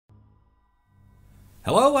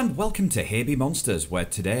Hello and welcome to Here Be Monsters, where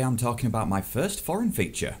today I'm talking about my first foreign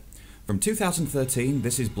feature. From 2013,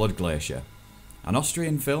 this is Blood Glacier, an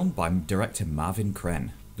Austrian film by director Marvin Kren.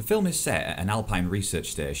 The film is set at an alpine research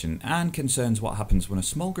station and concerns what happens when a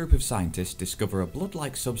small group of scientists discover a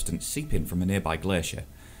blood-like substance seeping from a nearby glacier,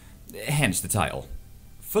 hence the title.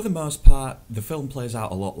 For the most part, the film plays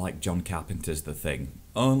out a lot like John Carpenter's The Thing,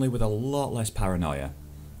 only with a lot less paranoia.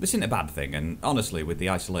 This isn't a bad thing, and honestly, with the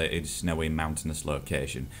isolated, snowy, mountainous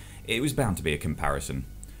location, it was bound to be a comparison.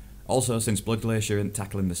 Also, since Blood Glacier isn't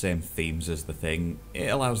tackling the same themes as The Thing, it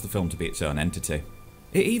allows the film to be its own entity.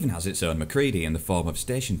 It even has its own MacReady in the form of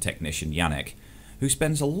station technician Yannick, who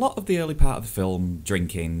spends a lot of the early part of the film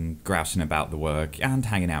drinking, grousing about the work, and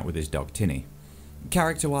hanging out with his dog Tinny.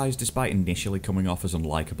 Character-wise, despite initially coming off as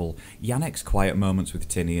unlikable, Yannick's quiet moments with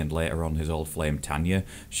Tinny and later on his old flame Tanya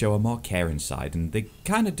show a more caring side, and they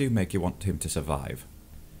kinda do make you want him to survive.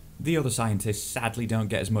 The other scientists sadly don't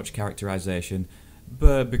get as much characterization,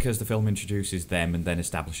 but because the film introduces them and then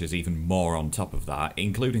establishes even more on top of that,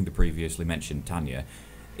 including the previously mentioned Tanya,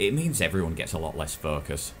 it means everyone gets a lot less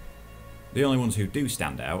focus. The only ones who do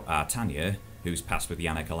stand out are Tanya, whose past with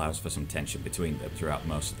Yannick allows for some tension between them throughout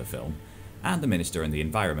most of the film, and the Minister and the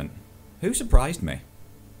Environment, who surprised me.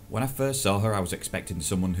 When I first saw her, I was expecting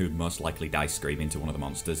someone who'd most likely die screaming to one of the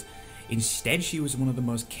monsters. Instead, she was one of the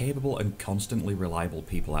most capable and constantly reliable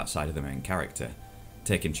people outside of the main character,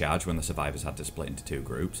 taking charge when the survivors had to split into two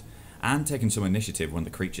groups, and taking some initiative when the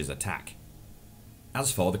creatures attack.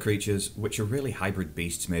 As for the creatures, which are really hybrid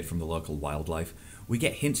beasts made from the local wildlife, we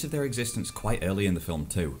get hints of their existence quite early in the film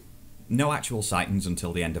too. No actual sightings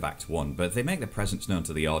until the end of Act 1, but they make their presence known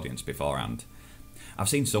to the audience beforehand. I've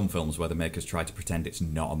seen some films where the makers try to pretend it's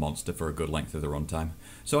not a monster for a good length of the runtime,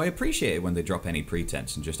 so I appreciate it when they drop any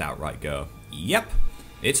pretense and just outright go, "Yep,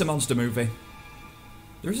 it's a monster movie."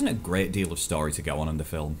 There isn't a great deal of story to go on in the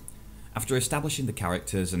film. After establishing the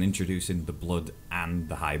characters and introducing the blood and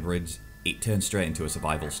the hybrids, it turns straight into a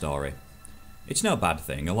survival story. It's no bad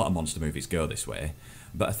thing, a lot of monster movies go this way,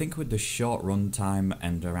 but I think with the short runtime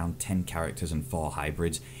and around 10 characters and 4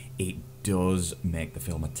 hybrids, it does make the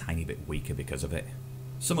film a tiny bit weaker because of it.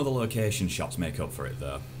 Some of the location shots make up for it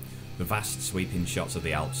though. The vast sweeping shots of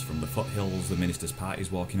the Alps, from the foothills the Minister's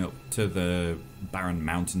party's walking up to the barren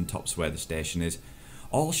mountain tops where the station is,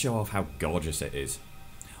 all show off how gorgeous it is.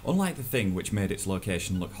 Unlike The Thing, which made its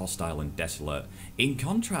location look hostile and desolate, in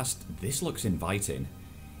contrast, this looks inviting,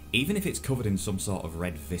 even if it's covered in some sort of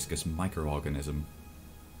red viscous microorganism.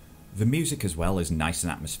 The music as well is nice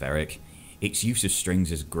and atmospheric. Its use of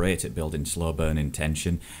strings is great at building slow burn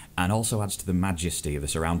tension, and also adds to the majesty of the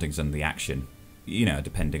surroundings and the action,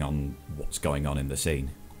 depending on what's going on in the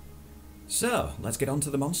scene. So, let's get on to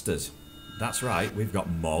the monsters. That's right, we've got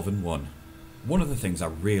more than one. One of the things I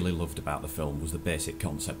really loved about the film was the basic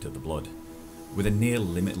concept of the blood. With a near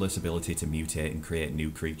limitless ability to mutate and create new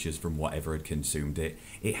creatures from whatever had consumed it,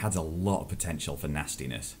 it had a lot of potential for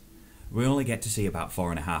nastiness. We only get to see about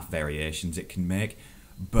 4.5 variations it can make,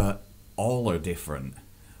 but all are different.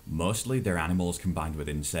 Mostly they're animals combined with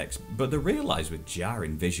insects, but they're realised with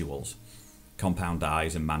jarring visuals. Compound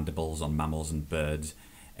eyes and mandibles on mammals and birds,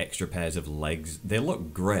 extra pairs of legs, they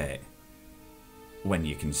look great when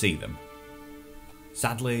you can see them.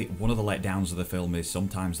 Sadly, one of the letdowns of the film is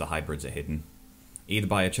sometimes the hybrids are hidden, either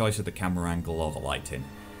by a choice of the camera angle or the lighting.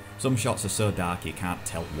 Some shots are so dark you can't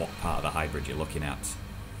tell what part of the hybrid you're looking at.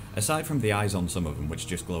 Aside from the eyes on some of them, which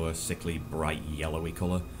just glow a sickly, bright yellowy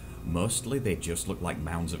colour, mostly they just look like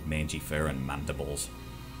mounds of mangy fur and mandibles.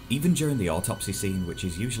 Even during the autopsy scene, which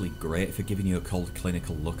is usually great for giving you a cold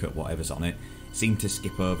clinical look at whatever's on it, seem to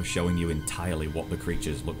skip over showing you entirely what the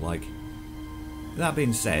creatures look like. That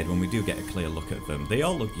being said, when we do get a clear look at them, they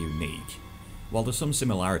all look unique. While there's some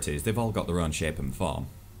similarities, they've all got their own shape and form.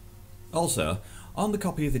 Also, on the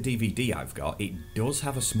copy of the DVD I've got, it does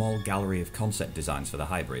have a small gallery of concept designs for the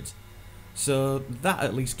hybrids, so that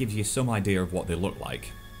at least gives you some idea of what they look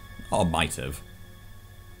like. Or might have.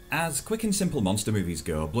 As quick and simple monster movies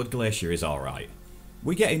go, Blood Glacier is alright.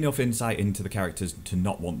 We get enough insight into the characters to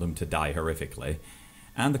not want them to die horrifically,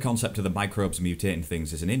 and the concept of the microbes mutating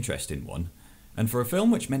things is an interesting one, and for a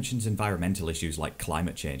film which mentions environmental issues like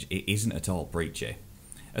climate change, it isn't at all preachy.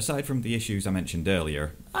 Aside from the issues I mentioned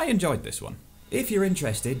earlier, I enjoyed this one. If you're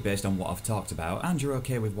interested, based on what I've talked about, and you're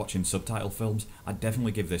okay with watching subtitle films, I'd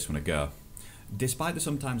definitely give this one a go. Despite the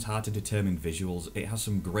sometimes hard to determine visuals, it has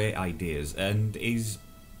some great ideas, and is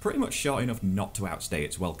pretty much short enough not to outstay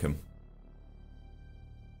its welcome.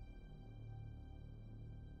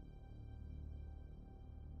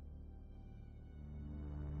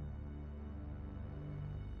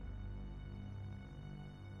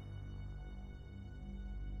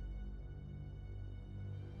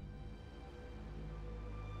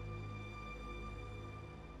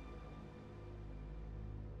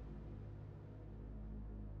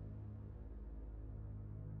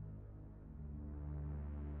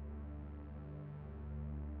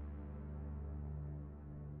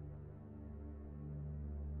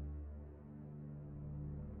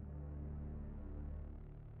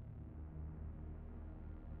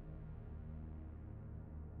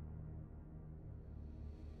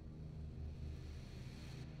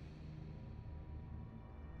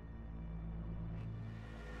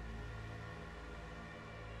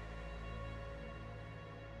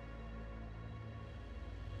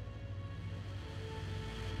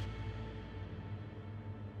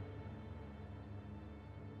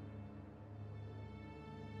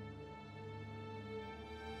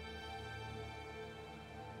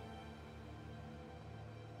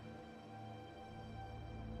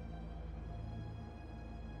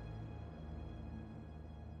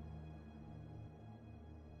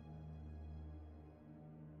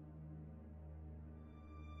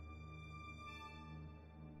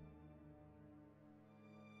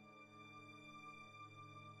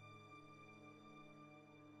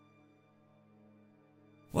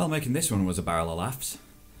 Well, making this one was a barrel of laughs.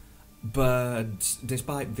 But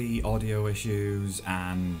despite the audio issues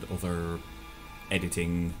and other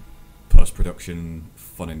editing, post-production,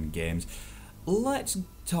 fun and games, let's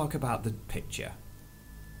talk about the picture.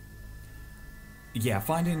 Yeah,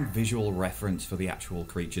 finding visual reference for the actual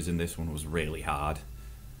creatures in this one was really hard.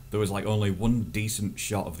 There was like only one decent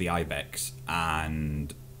shot of the ibex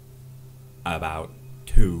and about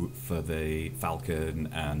two for the falcon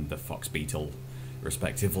and the fox beetle,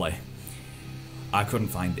 respectively. I couldn't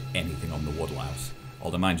find anything on the woodlouse.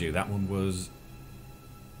 Although, mind you, that one was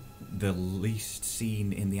the least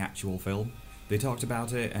seen in the actual film. They talked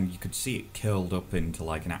about it and you could see it curled up into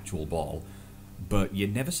like an actual ball, but you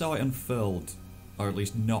never saw it unfurled, or at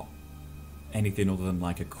least not anything other than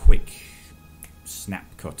like a quick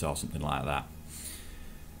snap cut or something like that.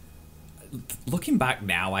 Looking back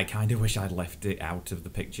now, I kind of wish I'd left it out of the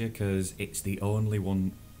picture because it's the only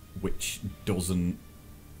one which doesn't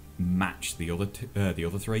match the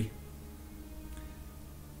other three.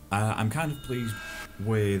 I'm kind of pleased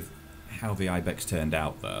with how the ibex turned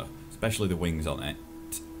out though, especially the wings on it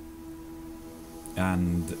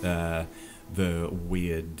and the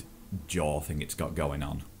weird jaw thing it's got going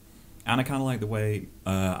on. And I kind of like the way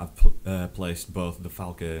I've placed both the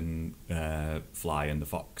falcon fly and the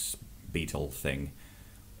fox beetle thing,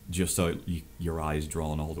 just so your eyes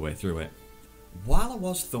drawn all the way through it. While I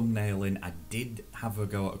was thumbnailing, I did have a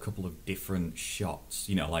go at a couple of different shots,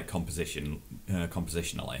 you know, like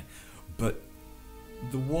compositionally, but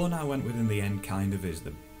the one I went with in the end kind of is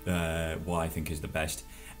what I think is the best.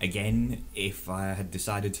 Again, if I had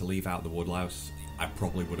decided to leave out the woodlouse, I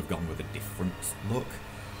probably would have gone with a different look.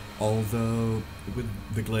 Although, with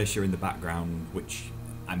the glacier in the background, which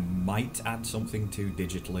I might add something to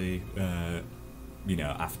digitally, you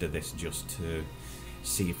know, after this just to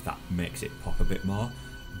see if that makes it pop a bit more.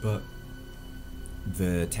 But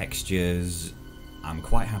the textures, I'm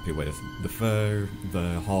quite happy with. The fur,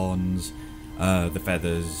 the horns, the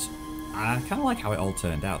feathers, I kind of like how it all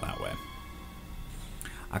turned out that way.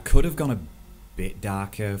 I could have gone a bit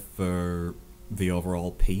darker for the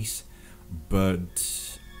overall piece,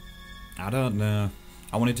 but I don't know.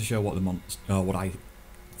 I wanted to show what what I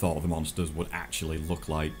thought the monsters would actually look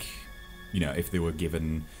like, you know, if they were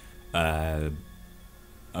given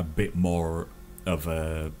a bit more of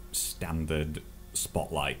a standard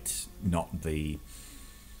spotlight, not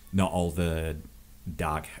all the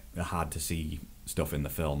dark, hard to see stuff in the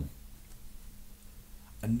film.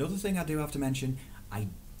 Another thing I do have to mention, I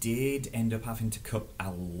did end up having to cut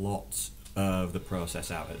a lot of the process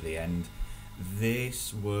out at the end.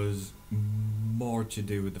 This was more to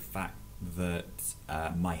do with the fact that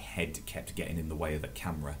my head kept getting in the way of the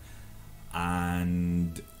camera,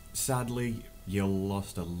 and sadly you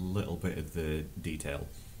lost a little bit of the detail,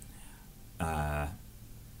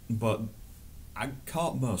 but I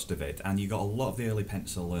caught most of it, and you got a lot of the early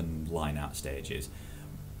pencil and line art stages.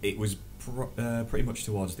 It was pretty much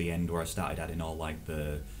towards the end where I started adding all like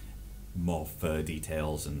the more fur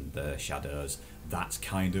details and the shadows. That's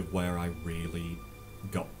kind of where I really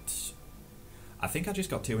got... I think I just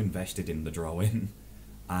got too invested in the drawing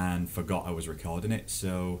and forgot I was recording it,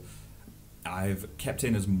 so I've kept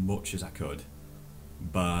in as much as I could,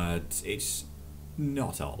 but it's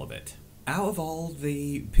not all of it. Out of all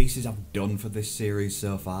the pieces I've done for this series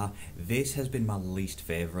so far, this has been my least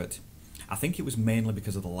favourite. I think it was mainly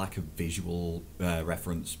because of the lack of visual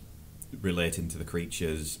reference relating to the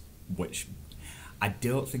creatures, which I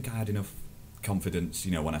don't think I had enough confidence,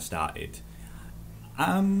 you know, when I started.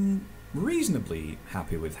 I'm reasonably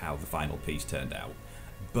happy with how the final piece turned out,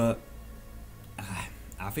 but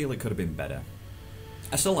I feel it could have been better.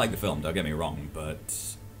 I still like the film, don't get me wrong, but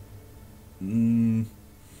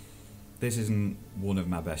this isn't one of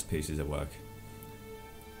my best pieces of work.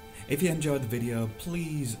 If you enjoyed the video,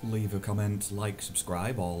 please leave a comment, like,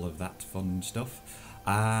 subscribe, all of that fun stuff,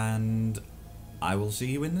 and I will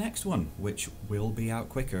see you in the next one, which will be out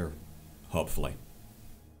quicker, hopefully.